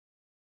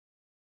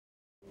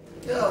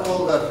Yeah,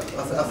 well,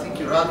 I think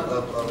you're right.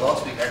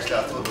 Last week, actually,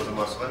 I thought it was a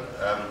must-win.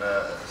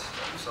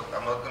 So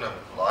I'm not going to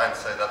lie and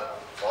say that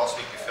last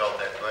week we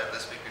felt that way,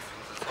 this week we feel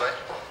this way.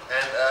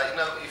 And,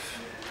 if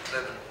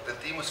the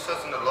team was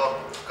fifth in the log,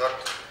 got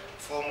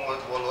 4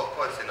 more log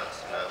points than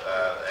us,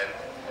 and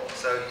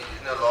so,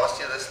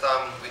 last year, this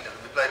time, we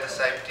played the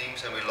same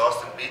teams and we lost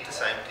and beat the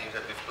same teams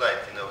that we've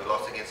played. We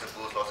lost against the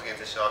Bulls, lost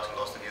against the Sharks,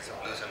 and lost against the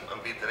Blues and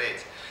beat the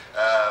Reds.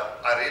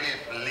 I really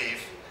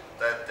believe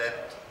that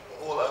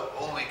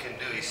all we can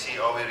do is see,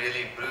 are we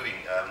really improving?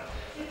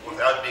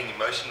 Without being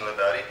emotional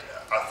about it,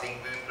 I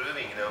think we're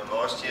improving.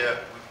 Last year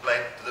we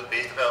played to the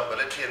best of our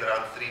ability, and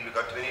round 3 we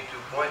got 22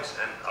 points,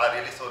 and I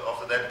really thought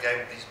after that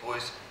game these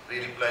boys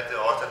really played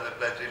their heart out and they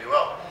played really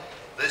well.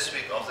 This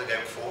week after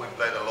game 4 we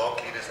played the log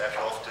leaders at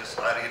Loftus.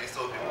 I really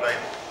thought we played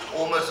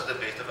almost to the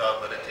best of our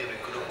ability. We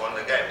could have won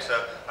the game, so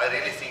I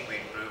really think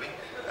we're improving.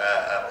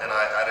 And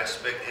I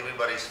respect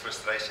everybody's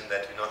frustration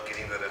that we're not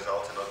getting the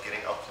results and not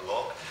getting up the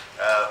log.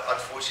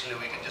 Unfortunately,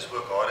 we can just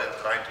work harder and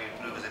trying to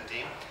improve as a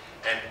team.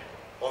 And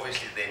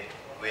obviously then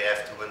we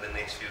have to win the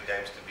next few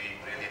games to be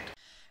brilliant.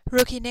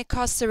 Rookie Nick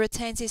Koster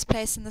retains his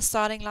place in the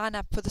starting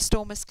lineup for the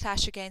Stormers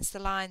clash against the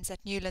Lions at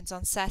Newlands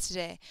on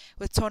Saturday,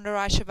 with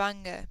Tonderai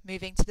Shavanga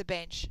moving to the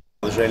bench.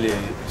 I was really,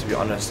 to be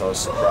honest, I was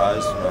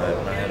surprised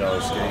when I heard I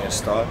was getting a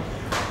start.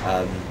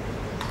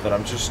 But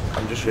I'm just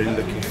really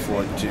looking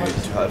forward to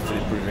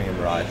hopefully proving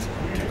him right,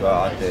 to go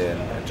out there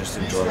and just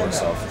enjoy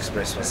myself,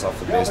 express myself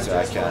the best way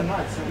I can.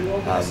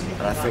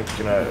 And I think,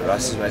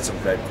 Rassie's made some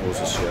great calls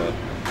this year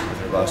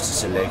with regards to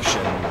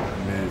selection,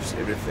 moves,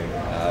 everything.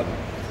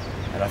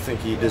 And I think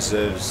he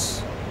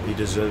deserves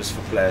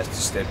for players to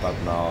step up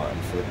now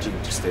and for the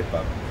team to step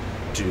up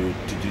to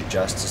do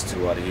justice to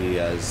what he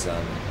has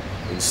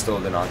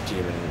instilled in our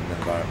team and the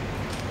environment.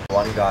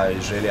 One guy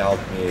who's really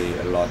helped me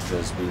a lot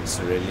has been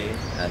Sorelli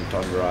and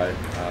Tonderai.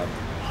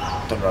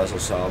 Tonderai's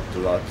also helped a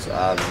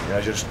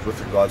lot, just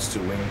with regards to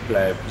wing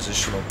play,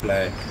 positional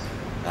play,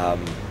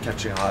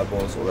 catching high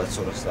balls, all that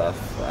sort of stuff.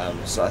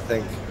 So I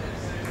think,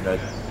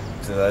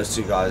 to those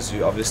 2 guys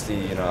who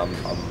obviously, I'm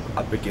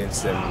up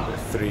against them,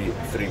 three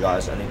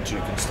guys, only 2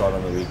 can start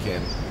on the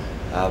weekend.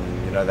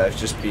 They've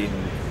just been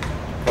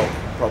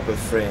proper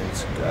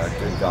friends,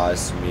 good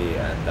guys to me,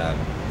 and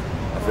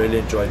I've really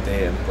enjoyed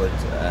their input,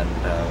 and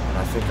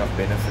I think I've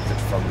benefited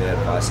from their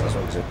advice as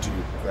well. So 2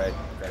 great